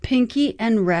Pinky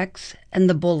and Rex and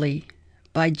the Bully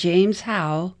by James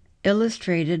Howe,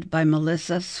 illustrated by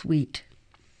Melissa Sweet.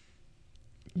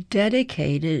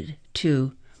 Dedicated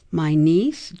to my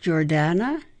niece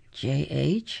Jordana,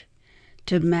 J.H.,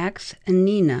 to Max and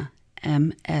Nina,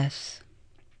 M.S.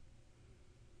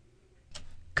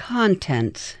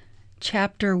 Contents.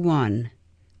 Chapter 1.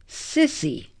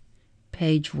 Sissy,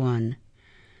 page 1.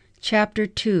 Chapter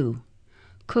 2.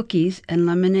 Cookies and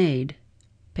Lemonade,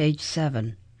 page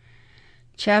 7.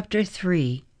 Chapter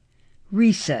 3.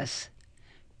 Recess,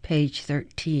 page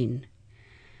 13.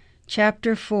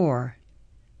 Chapter 4.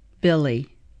 Billy,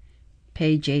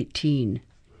 page 18.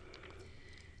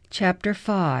 Chapter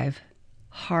 5.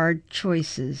 Hard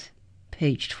Choices,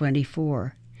 page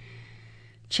 24.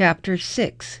 Chapter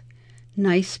 6.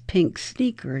 Nice Pink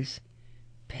Sneakers,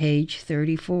 page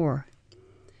 34.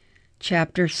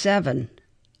 Chapter 7.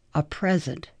 A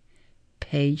Present,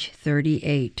 page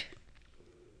 38.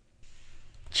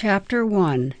 Chapter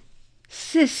 1.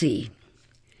 Sissy.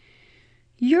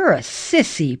 "You're a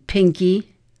sissy,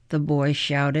 Pinky," the boy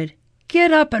shouted.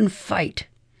 "Get up and fight."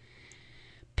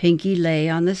 Pinky lay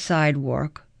on the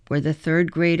sidewalk where the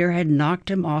third grader had knocked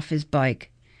him off his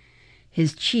bike.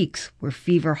 His cheeks were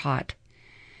fever hot.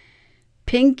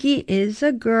 "Pinky is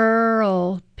a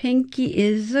girl, Pinky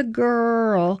is a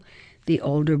girl," the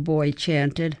older boy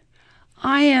chanted.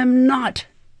 "I am not,"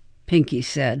 Pinky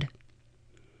said.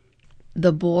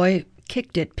 The boy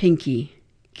kicked at Pinky.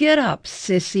 "Get up,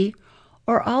 sissy,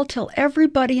 or I'll tell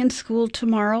everybody in school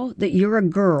tomorrow that you're a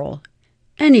girl.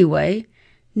 Anyway,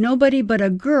 nobody but a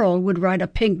girl would ride a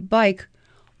pink bike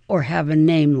or have a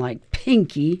name like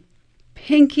Pinky."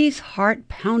 Pinky's heart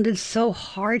pounded so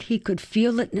hard he could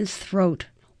feel it in his throat.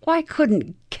 Why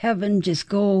couldn't Kevin just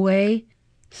go away?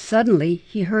 Suddenly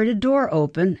he heard a door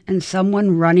open and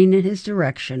someone running in his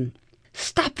direction.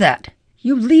 "Stop that!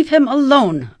 You leave him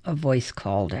alone!" a voice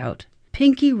called out.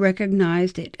 Pinky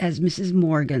recognized it as Mrs.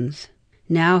 Morgan's.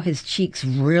 Now his cheeks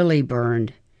really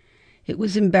burned. It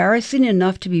was embarrassing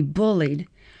enough to be bullied,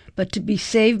 but to be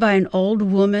saved by an old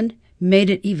woman made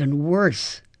it even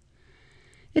worse.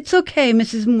 "It's okay,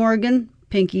 Mrs. Morgan,"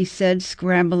 Pinky said,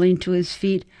 scrambling to his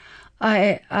feet.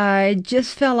 I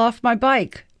just fell off my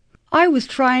bike." "I was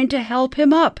trying to help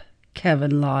him up,"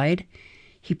 Kevin lied.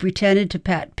 He pretended to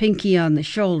pat Pinky on the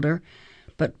shoulder,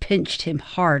 but pinched him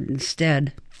hard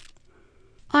instead.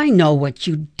 "I know what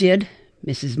you did,"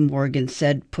 Mrs. Morgan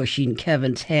said, pushing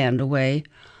Kevin's hand away.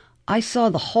 "I saw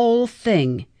the whole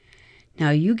thing. Now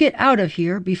you get out of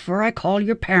here before I call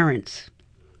your parents."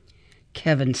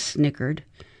 Kevin snickered,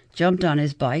 jumped on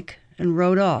his bike, and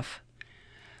rode off.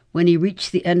 When he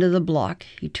reached the end of the block,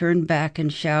 he turned back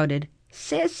and shouted,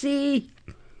 "Sissy!"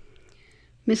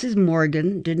 Mrs.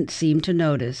 Morgan didn't seem to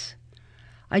notice.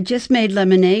 "I just made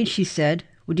lemonade," she said.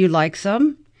 "Would you like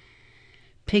some?"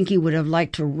 Pinky would have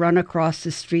liked to run across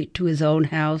the street to his own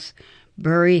house,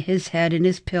 bury his head in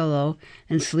his pillow,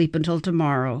 and sleep until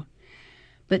tomorrow.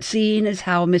 But seeing as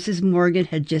how Mrs. Morgan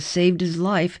had just saved his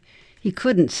life, he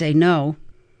couldn't say no.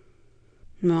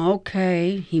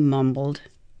 "Okay," he mumbled.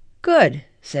 "Good,"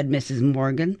 said Mrs.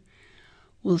 Morgan.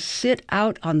 "We'll sit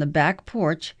out on the back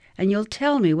porch and you'll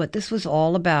tell me what this was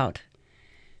all about."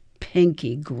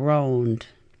 Pinky groaned.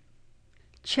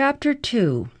 Chapter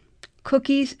 2.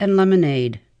 Cookies and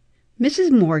Lemonade.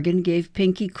 Mrs. Morgan gave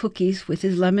Pinky cookies with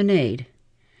his lemonade.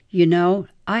 "You know,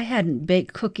 I hadn't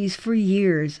baked cookies for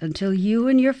years until you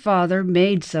and your father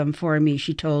made some for me,"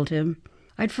 she told him.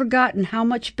 "I'd forgotten how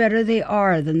much better they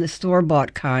are than the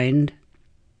store-bought kind."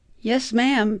 "Yes,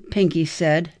 ma'am," Pinky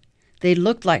said. They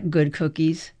looked like good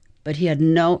cookies, but he had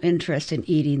no interest in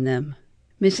eating them.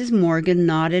 Mrs. Morgan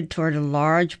nodded toward a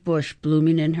large bush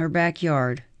blooming in her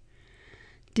backyard.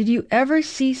 "Did you ever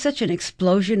see such an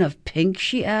explosion of pink?"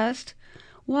 she asked.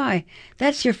 "Why,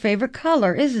 that's your favorite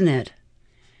color, isn't it?"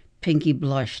 Pinky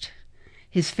blushed.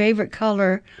 His favorite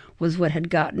color was what had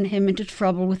gotten him into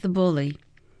trouble with the bully.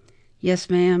 "Yes,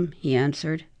 ma'am," he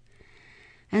answered.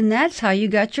 "And that's how you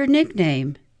got your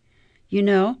nickname. You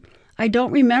know, I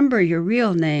don't remember your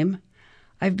real name.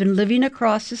 I've been living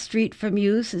across the street from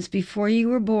you since before you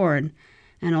were born,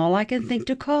 and all I can think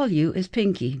to call you is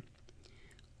Pinky."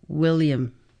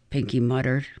 "William," Pinky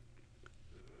muttered.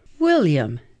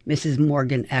 "William," Mrs.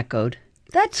 Morgan echoed.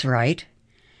 "That's right."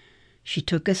 She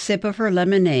took a sip of her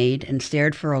lemonade and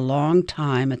stared for a long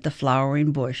time at the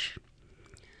flowering bush.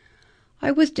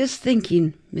 "I was just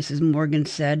thinking," Mrs. Morgan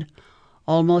said,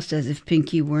 almost as if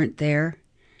Pinky weren't there,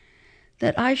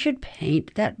 "that I should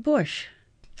paint that bush."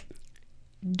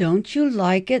 "Don't you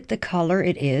like it the color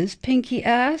it is?" Pinky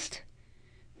asked.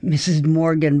 Mrs.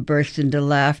 Morgan burst into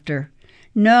laughter.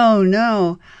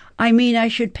 No, I mean, I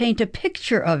should paint a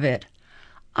picture of it.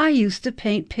 I used to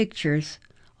paint pictures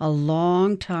a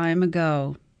long time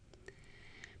ago."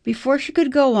 Before she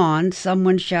could go on,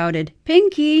 someone shouted,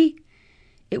 "Pinky!"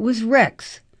 It was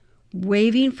Rex,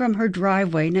 waving from her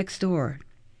driveway next door.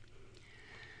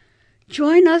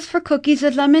 "Join us for cookies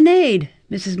and lemonade,"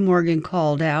 Mrs. Morgan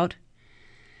called out.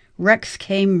 Rex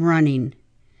came running.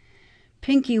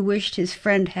 Pinky wished his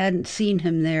friend hadn't seen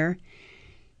him there.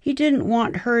 He didn't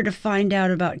want her to find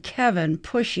out about Kevin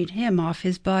pushing him off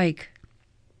his bike.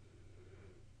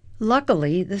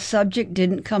 Luckily, the subject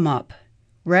didn't come up.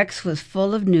 Rex was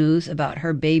full of news about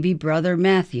her baby brother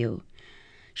Matthew.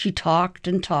 She talked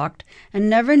and talked and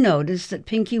never noticed that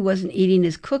Pinky wasn't eating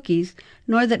his cookies,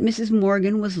 nor that Mrs.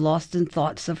 Morgan was lost in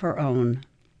thoughts of her own.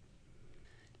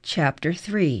 Chapter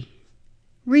 3.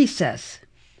 Recess.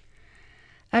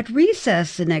 At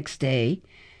recess the next day,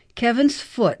 Kevin's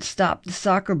foot stopped the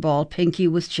soccer ball Pinky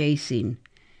was chasing.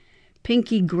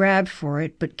 Pinky grabbed for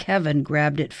it, but Kevin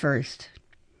grabbed it first.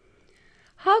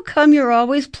 "How come you're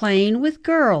always playing with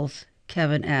girls?"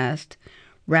 Kevin asked,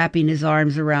 wrapping his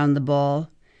arms around the ball.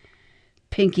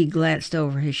 Pinky glanced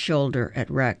over his shoulder at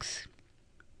Rex.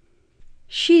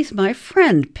 "She's my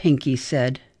friend," Pinky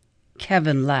said.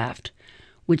 Kevin laughed,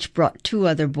 which brought 2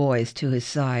 other boys to his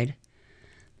side.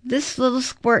 "This little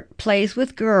squirt plays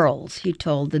with girls," he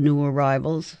told the new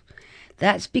arrivals.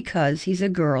 "That's because he's a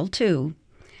girl, too.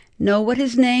 Know what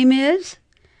his name is?"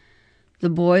 The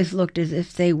boys looked as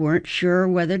if they weren't sure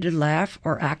whether to laugh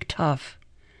or act tough.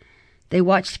 They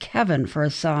watched Kevin for a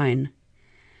sign.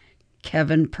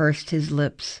 Kevin pursed his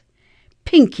lips.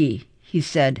 "Pinky," he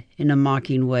said in a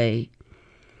mocking way.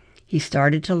 He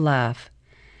started to laugh.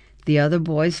 The other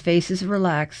boys' faces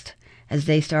relaxed as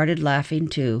they started laughing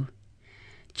too.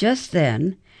 Just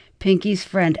then, Pinky's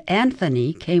friend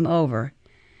Anthony came over.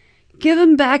 "Give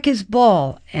him back his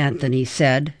ball," Anthony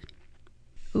said.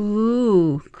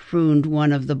 "Ooh," crooned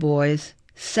one of the boys.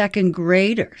 "Second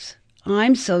graders.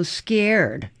 I'm so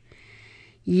scared."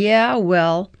 "Yeah,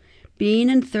 well, being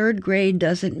in 3rd grade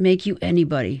doesn't make you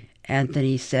anybody,"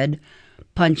 Anthony said,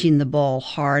 punching the ball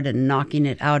hard and knocking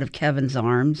it out of Kevin's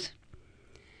arms.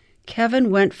 Kevin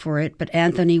went for it, but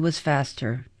Anthony was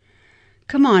faster.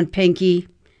 "Come on, Pinky,"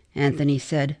 Anthony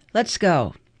said. "Let's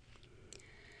go."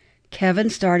 Kevin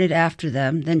started after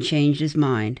them, then changed his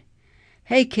mind.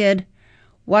 "Hey, kid,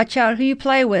 watch out who you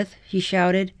play with," he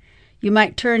shouted. "You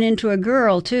might turn into a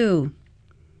girl, too."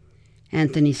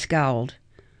 Anthony scowled.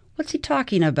 "What's he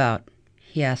talking about?"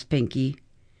 he asked Pinky.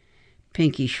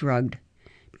 Pinky shrugged.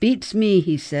 "Beats me,"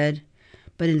 he said,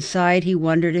 but inside he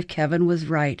wondered if Kevin was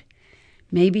right.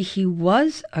 Maybe he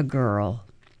was a girl.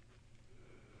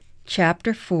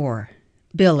 Chapter 4.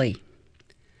 Billy.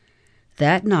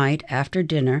 That night after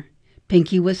dinner,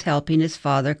 Pinky was helping his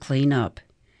father clean up.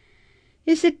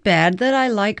 "Is it bad that I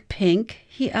like pink?"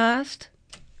 he asked.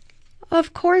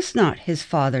 "Of course not," his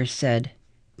father said.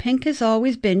 "Pink has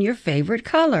always been your favorite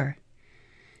color."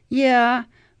 "Yeah,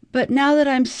 but now that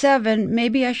I'm 7,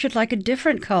 maybe I should like a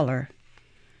different color."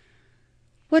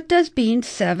 "What does being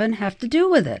 7 have to do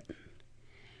with it?"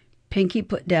 Pinky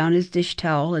put down his dish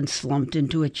towel and slumped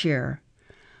into a chair.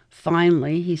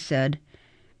 Finally, he said,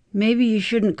 "Maybe you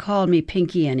shouldn't call me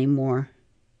Pinky anymore."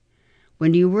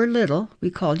 "When you were little, we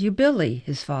called you Billy,"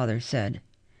 his father said.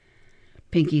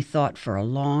 Pinky thought for a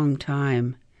long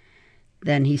time.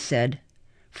 Then he said,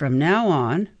 "From now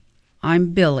on,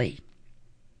 I'm Billy."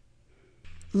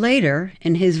 Later,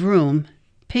 in his room,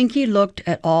 Pinky looked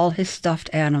at all his stuffed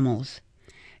animals.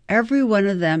 Every one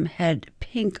of them had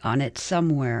pink on it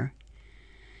somewhere.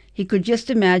 He could just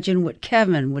imagine what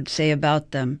Kevin would say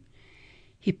about them.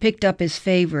 He picked up his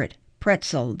favorite,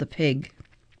 Pretzel the pig.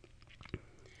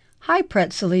 "Hi,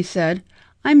 Pretzel," he said.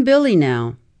 "I'm Billy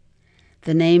now."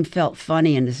 The name felt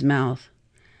funny in his mouth.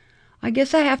 "I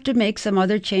guess I have to make some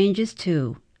other changes,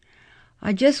 too.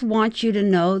 I just want you to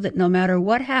know that no matter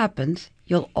what happens,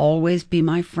 you'll always be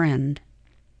my friend."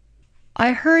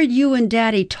 "I heard you and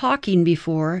Daddy talking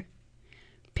before."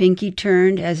 Pinky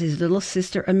turned as his little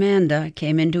sister Amanda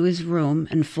came into his room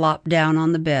and flopped down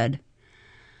on the bed.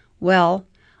 "Well,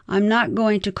 I'm not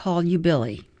going to call you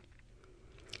Billy."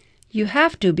 "You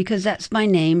have to because that's my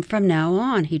name from now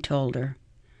on," he told her.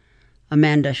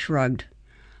 Amanda shrugged.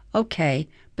 "Okay,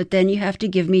 but then you have to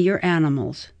give me your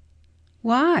animals."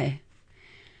 "Why?"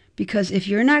 "Because if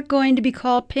you're not going to be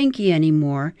called Pinky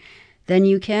anymore, then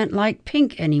you can't like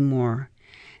pink anymore.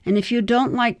 And if you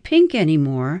don't like pink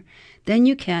anymore, then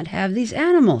you can't have these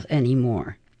animals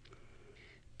anymore."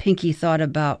 Pinky thought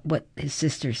about what his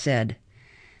sister said.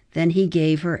 Then he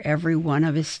gave her every one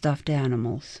of his stuffed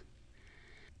animals.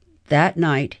 That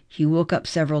night he woke up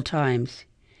several times.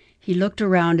 He looked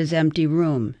around his empty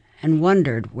room and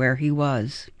wondered where he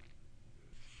was.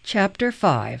 Chapter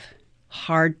 5.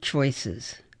 Hard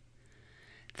Choices.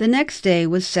 The next day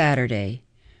was Saturday.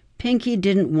 Pinky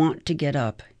didn't want to get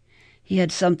up. He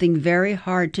had something very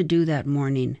hard to do that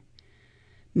morning.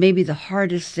 Maybe the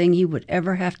hardest thing he would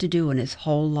ever have to do in his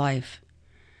whole life.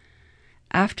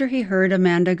 After he heard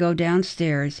Amanda go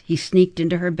downstairs, he sneaked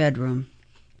into her bedroom.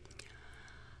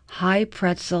 "Hi,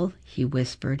 Pretzel," he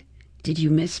whispered. "Did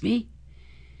you miss me?"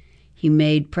 He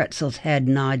made Pretzel's head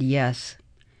nod yes.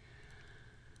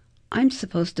 "I'm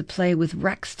supposed to play with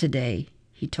Rex today,"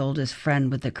 he told his friend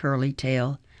with the curly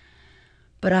tail.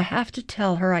 "But I have to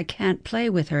tell her I can't play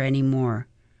with her any more."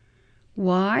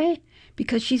 "Why?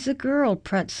 Because she's a girl,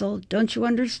 Pretzel. Don't you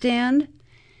understand?"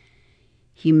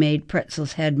 He made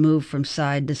Pretzel's head move from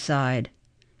side to side.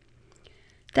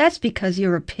 "That's because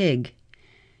you're a pig.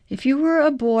 If you were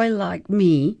a boy like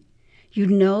me, you'd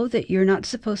know that you're not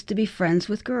supposed to be friends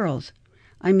with girls.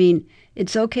 I mean,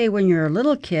 it's okay when you're a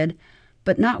little kid,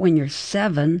 but not when you're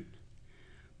 7.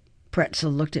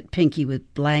 Pretzel looked at Pinky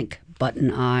with blank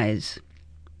button eyes.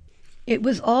 It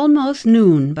was almost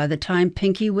noon by the time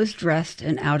Pinky was dressed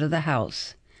and out of the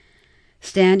house.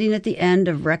 Standing at the end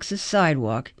of Rex's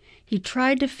sidewalk, he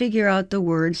tried to figure out the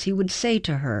words he would say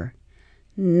to her.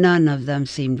 None of them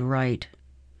seemed right.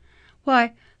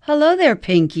 "Why, hello there,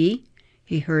 Pinky,"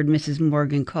 he heard Mrs.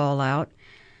 Morgan call out.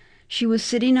 She was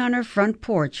sitting on her front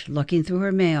porch looking through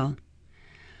her mail.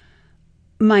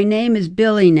 "My name is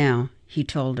Billy now," he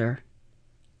told her.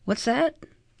 "What's that?"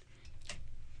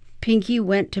 Pinky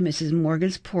went to Mrs.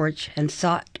 Morgan's porch and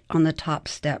sat on the top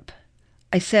step.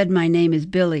 "I said my name is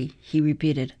Billy," he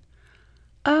repeated.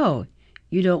 "Oh,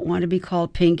 you don't want to be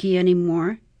called Pinky any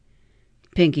more?"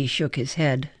 Pinky shook his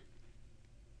head.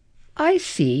 "I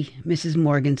see," Mrs.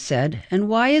 Morgan said. "And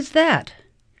why is that?"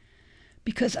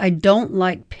 "Because I don't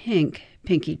like pink,"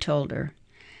 Pinky told her.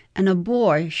 "And a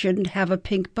boy shouldn't have a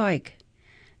pink bike.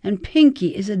 And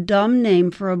Pinky is a dumb name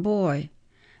for a boy.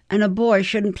 And a boy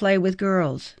shouldn't play with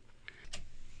girls."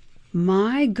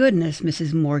 "My goodness,"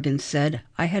 Mrs. Morgan said.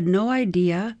 "I had no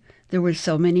idea there were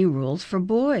so many rules for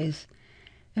boys.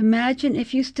 Imagine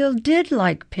if you still did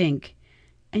like pink,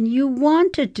 and you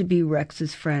wanted to be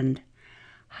Rex's friend.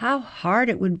 How hard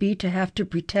it would be to have to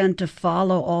pretend to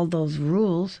follow all those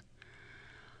rules."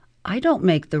 "I don't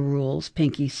make the rules,"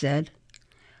 Pinky said.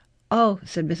 "Oh,"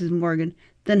 said Mrs. Morgan,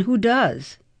 "then who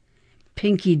does?"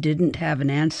 Pinky didn't have an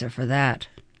answer for that.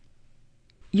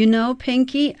 "You know,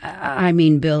 Pinky, I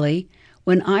mean Billy,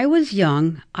 when I was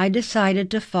young, I decided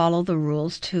to follow the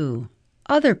rules too.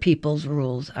 Other people's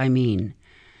rules, I mean.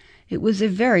 It was a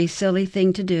very silly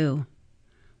thing to do."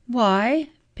 "Why?"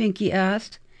 Pinky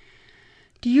asked.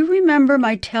 "Do you remember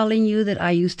my telling you that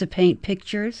I used to paint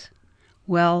pictures?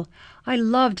 Well, I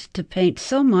loved to paint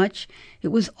so much it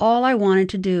was all I wanted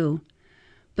to do.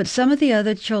 But some of the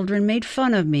other children made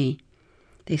fun of me.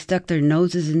 They stuck their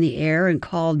noses in the air and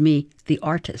called me the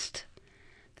artist.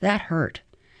 That hurt,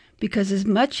 because as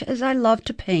much as I loved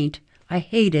to paint, I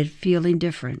hated feeling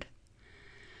different.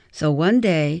 So one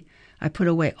day I put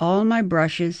away all my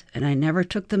brushes and I never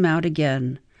took them out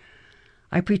again.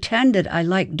 I pretended I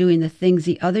liked doing the things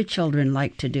the other children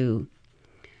liked to do.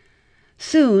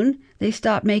 Soon they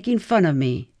stopped making fun of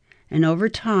me, and over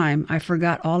time I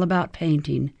forgot all about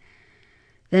painting.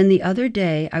 Then the other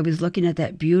day I was looking at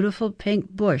that beautiful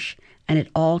pink bush, and it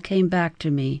all came back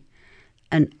to me.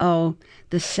 And oh,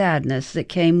 the sadness that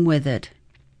came with it."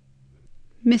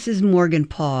 Mrs. Morgan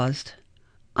paused.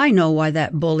 "I know why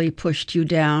that bully pushed you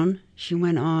down," she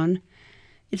went on.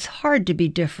 "It's hard to be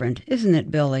different, isn't it,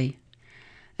 Billy?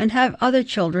 And have other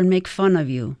children make fun of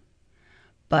you.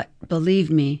 But believe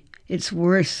me, it's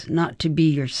worse not to be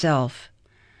yourself.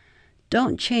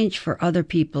 Don't change for other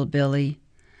people, Billy.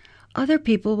 Other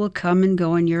people will come and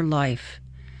go in your life.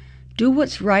 Do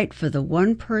what's right for the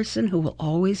one person who will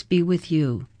always be with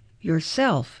you,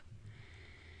 yourself."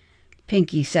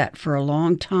 Pinky sat for a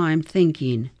long time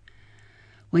thinking.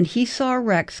 When he saw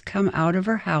Rex come out of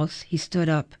her house, he stood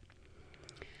up.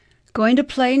 "Going to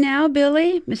play now,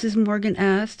 Billy?" Mrs. Morgan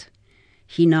asked.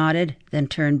 He nodded, then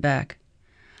turned back.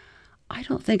 "I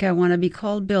don't think I want to be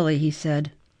called Billy," he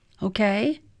said.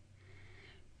 "Okay?"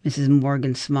 Mrs.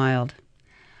 Morgan smiled.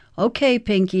 "Okay,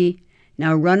 Pinky.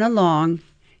 Now run along.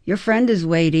 Your friend is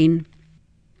waiting."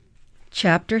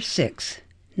 Chapter 6.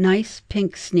 Nice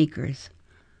Pink Sneakers.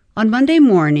 On Monday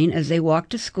morning, as they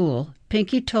walked to school,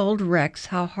 Pinky told Rex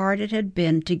how hard it had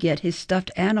been to get his stuffed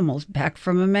animals back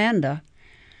from Amanda.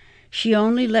 "She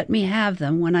only let me have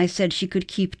them when I said she could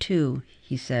keep 2,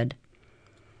 he said.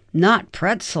 "Not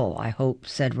Pretzel, I hope,"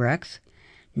 said Rex.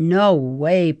 "No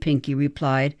way," Pinky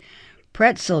replied.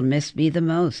 Pretzel missed me the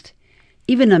most.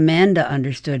 Even Amanda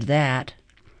understood that.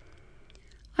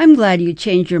 I'm glad you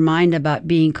changed your mind about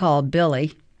being called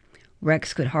Billy.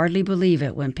 Rex could hardly believe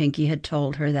it when Pinky had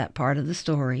told her that part of the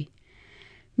story.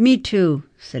 Me too,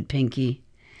 said Pinky.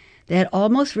 They had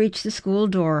almost reached the school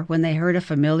door when they heard a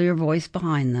familiar voice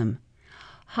behind them.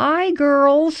 Hi,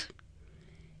 girls.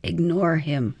 Ignore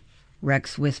him,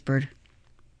 Rex whispered.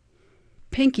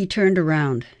 Pinky turned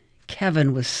around.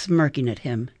 Kevin was smirking at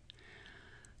him.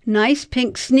 Nice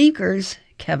pink sneakers,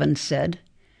 Kevin said.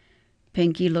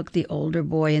 Pinky looked the older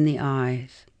boy in the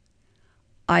eyes.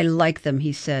 I like them,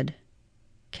 he said.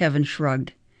 Kevin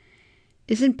shrugged.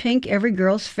 Isn't pink every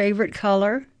girl's favorite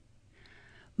color?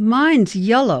 Mine's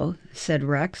yellow, said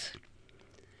Rex.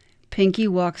 Pinky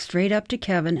walked straight up to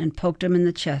Kevin and poked him in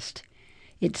the chest.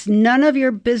 It's none of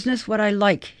your business what I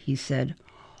like, he said,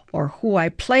 or who I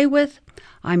play with.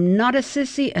 I'm not a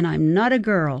sissy and I'm not a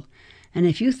girl. And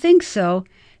if you think so,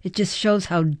 it just shows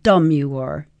how dumb you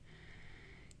are.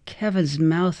 Kevin's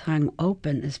mouth hung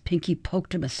open as Pinky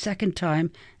poked him a second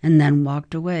time and then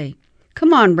walked away.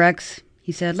 Come on, Rex,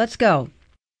 he said. Let's go.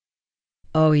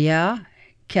 Oh, yeah?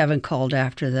 Kevin called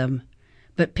after them.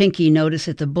 But Pinky noticed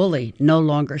that the bully no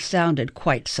longer sounded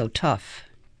quite so tough.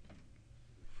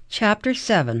 Chapter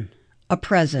 7. A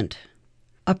Present.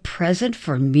 A present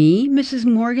for me? Mrs.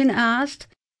 Morgan asked,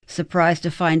 surprised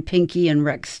to find Pinky and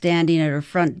Rex standing at her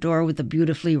front door with a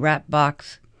beautifully wrapped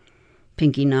box.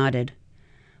 Pinky nodded.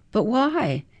 But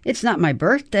why? It's not my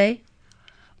birthday.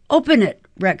 Open it,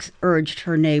 Rex urged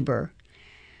her neighbor.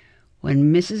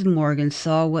 When Mrs. Morgan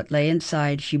saw what lay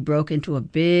inside, she broke into a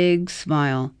big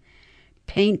smile.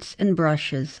 Paints and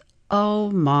brushes.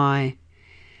 Oh, my.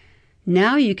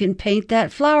 Now you can paint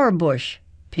that flower bush,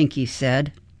 Pinky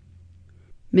said.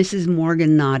 Mrs.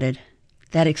 Morgan nodded.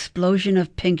 That explosion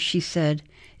of pink, she said.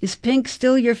 Is pink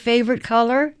still your favorite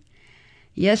color?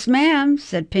 Yes, ma'am,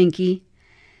 said Pinky.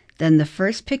 Then the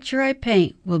first picture I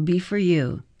paint will be for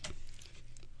you.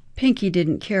 Pinky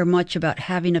didn't care much about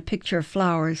having a picture of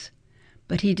flowers,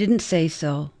 but he didn't say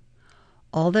so.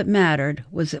 All that mattered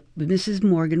was that Mrs.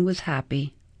 Morgan was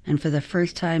happy, and for the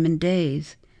first time in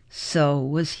days, so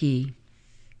was he.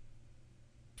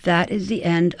 That is the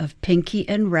end of Pinky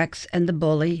and Rex and the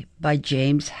Bully by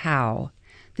James Howe.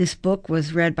 This book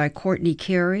was read by Courtney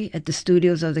Carey at the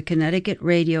studios of the Connecticut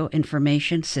Radio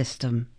Information System.